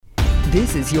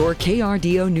This is your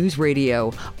KRDO News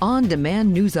Radio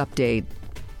on-demand news update.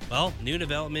 Well, new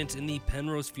developments in the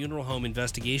Penrose funeral home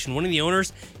investigation. One of the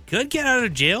owners could get out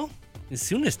of jail as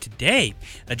soon as today.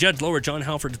 A judge lowered John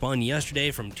Halford's bond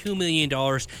yesterday from $2 million to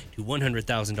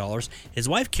 $100,000. His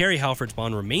wife, Carrie Halford's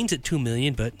bond remains at $2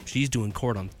 million, but she's due in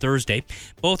court on Thursday.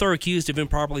 Both are accused of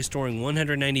improperly storing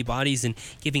 190 bodies and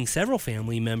giving several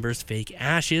family members fake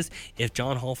ashes. If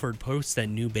John Halford posts that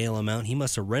new bail amount, he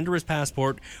must surrender his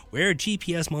passport, wear a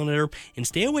GPS monitor, and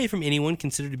stay away from anyone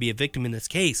considered to be a victim in this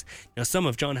case. Now, some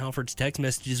of John Halford's text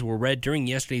messages were read during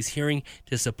yesterday's hearing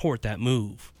to support that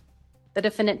move. The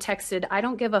defendant texted, "I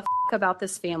don't give a f*** about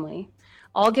this family.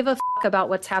 I'll give a f*** about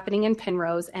what's happening in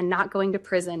Penrose and not going to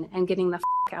prison and getting the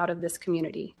f*** out of this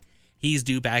community." He's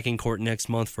due back in court next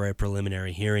month for a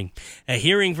preliminary hearing. A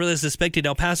hearing for the suspected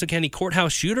El Paso County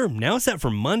courthouse shooter now set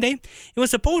for Monday. It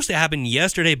was supposed to happen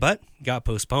yesterday, but got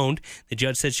postponed. The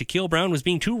judge said Shaquille Brown was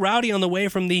being too rowdy on the way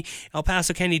from the El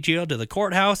Paso County jail to the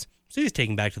courthouse, so he was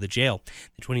taken back to the jail.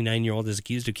 The 29-year-old is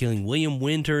accused of killing William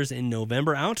Winters in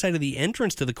November outside of the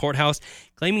entrance to the courthouse,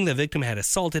 claiming the victim had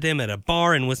assaulted him at a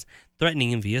bar and was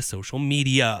threatening him via social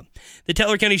media. The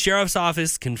Teller County Sheriff's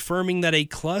Office confirming that a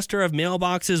cluster of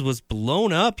mailboxes was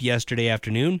blown up yesterday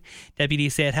afternoon.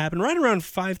 Deputies say it happened right around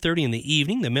 5:30 in the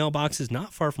evening. The mailbox is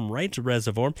not far from Wright's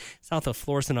Reservoir, south of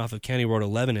Florissant off of County Road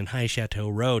 11 and High Chateau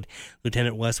Road.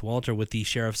 Lieutenant Wes Walter with the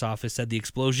Sheriff's Office said the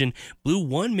explosion blew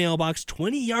one mailbox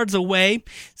 20 yards away,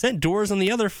 sent doors on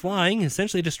the other flying,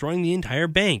 essentially destroying the entire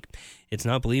bank. It's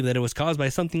not believed that it was caused by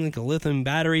something like a lithium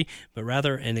battery, but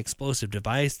rather an explosive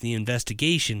device. The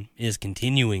investigation is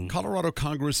continuing. Colorado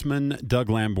Congressman Doug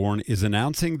Lamborn is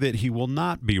announcing that he will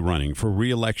not be running for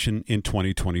re-election in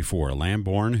 2024.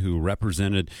 Lamborn, who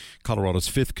represented Colorado's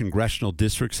 5th congressional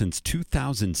district since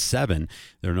 2007,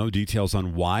 there are no details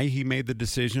on why he made the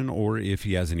decision or if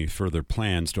he has any further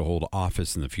plans to hold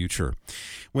office in the future.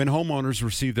 When homeowners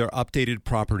received their updated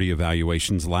property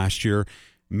evaluations last year,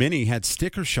 many had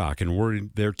sticker shock and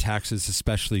worried their taxes,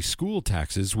 especially school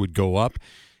taxes, would go up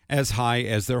as high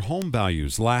as their home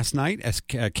values. Last night,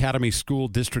 Academy School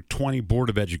District 20 Board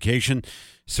of Education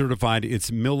certified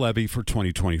its mill levy for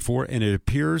 2024, and it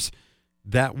appears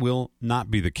that will not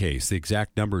be the case. The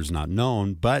exact number is not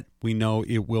known, but we know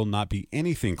it will not be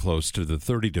anything close to the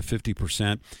 30 to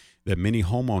 50% that many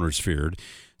homeowners feared.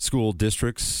 School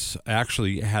districts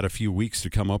actually had a few weeks to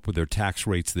come up with their tax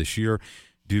rates this year,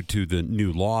 due to the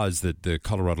new laws that the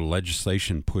Colorado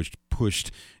legislation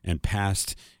pushed and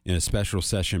passed in a special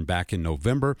session back in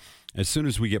November. As soon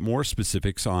as we get more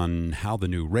specifics on how the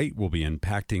new rate will be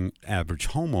impacting average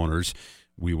homeowners,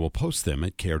 we will post them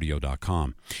at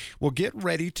KRDO.com. Well, get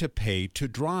ready to pay to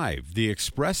drive. The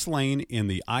express lane in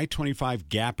the I-25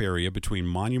 gap area between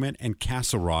Monument and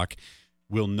Castle Rock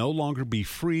will no longer be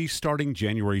free starting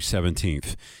January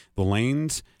 17th. The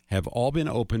lanes have all been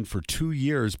open for 2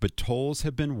 years, but tolls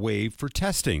have been waived for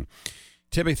testing.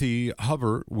 Timothy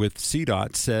Hover with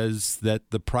CDOT says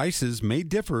that the prices may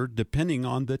differ depending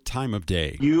on the time of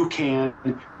day. You can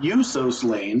use those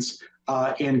lanes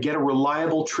and get a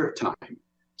reliable trip time.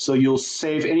 So you'll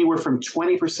save anywhere from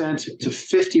 20% to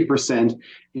 50%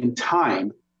 in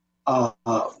time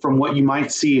from what you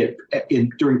might see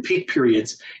during peak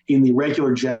periods in the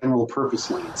regular general purpose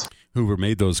lanes. Hoover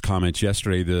made those comments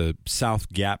yesterday. The South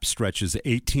Gap stretches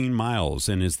 18 miles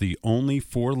and is the only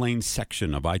 4-lane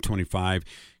section of I-25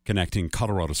 connecting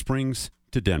Colorado Springs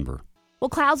to Denver. Well,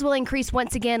 clouds will increase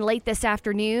once again late this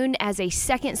afternoon as a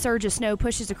second surge of snow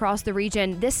pushes across the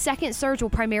region. This second surge will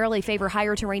primarily favor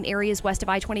higher terrain areas west of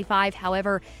I-25.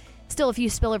 However, still a few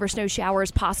spillover snow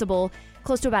showers possible,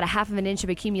 close to about a half of an inch of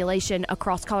accumulation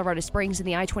across Colorado Springs in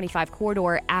the I-25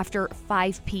 corridor after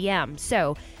 5 p.m.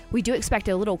 So we do expect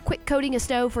a little quick coating of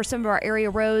snow for some of our area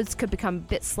roads. Could become a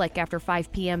bit slick after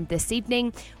 5 p.m. this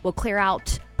evening. We'll clear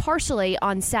out partially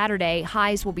on Saturday.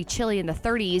 Highs will be chilly in the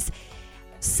 30s.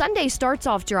 Sunday starts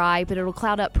off dry, but it'll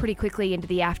cloud up pretty quickly into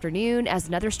the afternoon as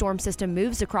another storm system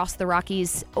moves across the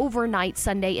Rockies overnight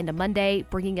Sunday into Monday,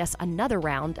 bringing us another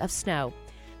round of snow.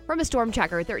 From a Storm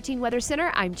Tracker 13 Weather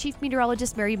Center, I'm Chief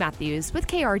Meteorologist Mary Matthews with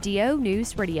KRDO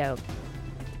News Radio.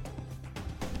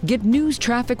 Get news,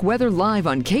 traffic, weather live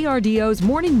on KRDO's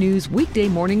Morning News weekday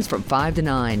mornings from 5 to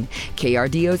 9.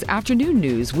 KRDO's Afternoon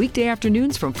News weekday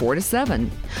afternoons from 4 to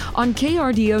 7. On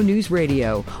KRDO News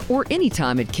Radio or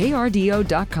anytime at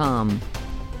KRDO.com.